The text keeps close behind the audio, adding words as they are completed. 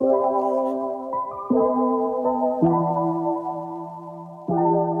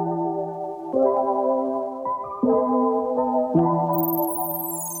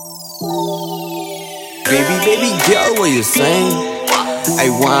baby girl, what you saying? I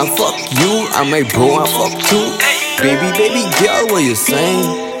wanna fuck you, and my bro wanna fuck too. Baby girl, what you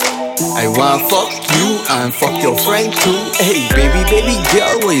saying? I wanna fuck you and fuck your friend too. Hey, baby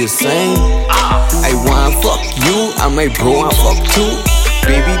girl, what you saying? I wanna fuck you and my bro wanna fuck too.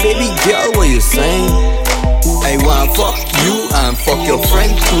 Baby girl, what you saying? I wanna fuck you and fuck your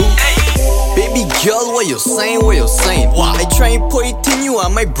friend too. Baby girl, what you saying, what you saying? I try and put it in you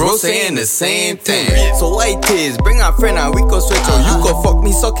and my bro saying the same thing. So what it is, bring a friend and we go switch on. You go fuck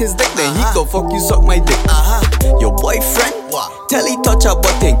me, suck his dick, then he go fuck you, suck my dick. Your boyfriend? Tell he touch a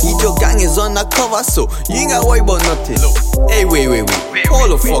button. Keep your gang is on the cover, so you ain't gotta worry about nothing. Hey, wait.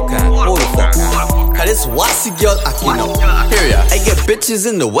 Hold the fuck on. Cause this wassy girl acting up. Here ya. I get bitches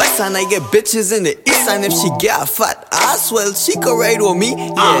in the west and I get bitches in the east. And if she get a fat ass, well, she could ride with me.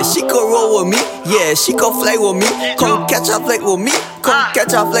 Yeah, she could roll with me. Yeah, she could fly with me. Come catch a flight with me. Come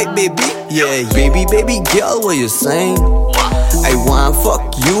catch a flight, baby. Yeah, baby girl, what you saying? I wanna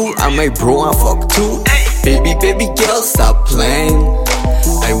fuck you and my bro wanna fuck too. Baby girl, stop playing.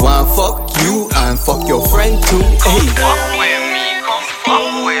 I wanna fuck you and fuck your friend too. Hey. Fuck with me, come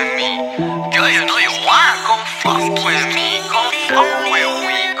fuck with me. Girl, you know you wanna come fuck with me. Come fuck with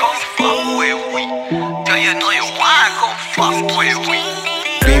me, come fuck with me. Girl, you know you wanna come fuck with me.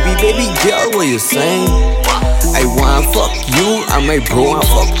 Baby girl, what you saying? I wanna fuck you and my bro wanna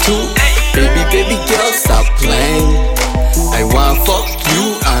fuck too. Baby girl, stop playing. I wanna fuck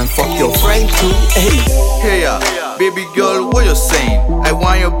you and fuck your friend too. Hey ya, baby girl, what you saying? I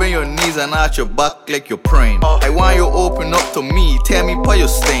want you bend your knees and arch your back like you're praying. I want you open up to me, tell me why you're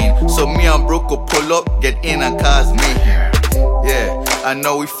staying. So me and bro could pull up, get in and cause mayhem. Yeah, I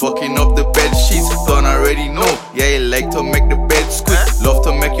know we fucking up the bed sheets, don't already know. Yeah, you like to make the bed squeak, love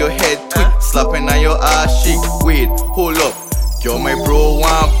to make your head tweak, slapping on your ass cheek. Wait, hold up, yo my bro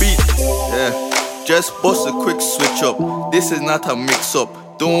want beat. Yeah. Just bust a quick switch up. This is not a mix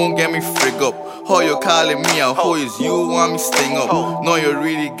up. Don't get me frig up. How you calling me and how is you want me sting up? No, you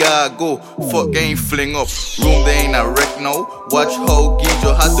really gotta go. Fuck ain't fling up. Room they ain't a wreck no. Watch how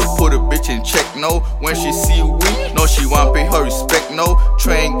Gijo had to put a bitch in check no. When she see we, no she want pay her respect no.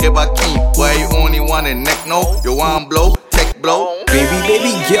 Try and get back in. Why you only want a neck no? You want blow, tech blow.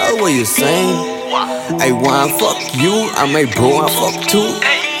 Baby girl, what you saying? I wanna fuck you and my bro wanna fuck too.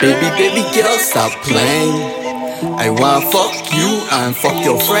 Baby girl, stop playing. I wanna fuck you and fuck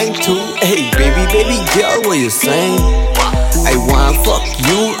your friend too. Hey, baby girl, what you saying? I wanna fuck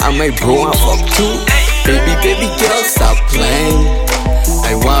you and my bro wanna fuck too. Baby girl, stop playing.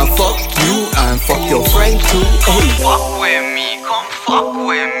 I wanna fuck you and fuck your friend too. Come fuck with me, come fuck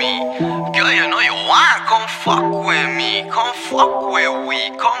with me. Girl, you know you wanna come fuck with me. Come fuck with we,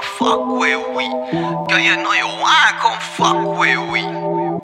 come fuck with we. Girl, you know you wanna come fuck with we.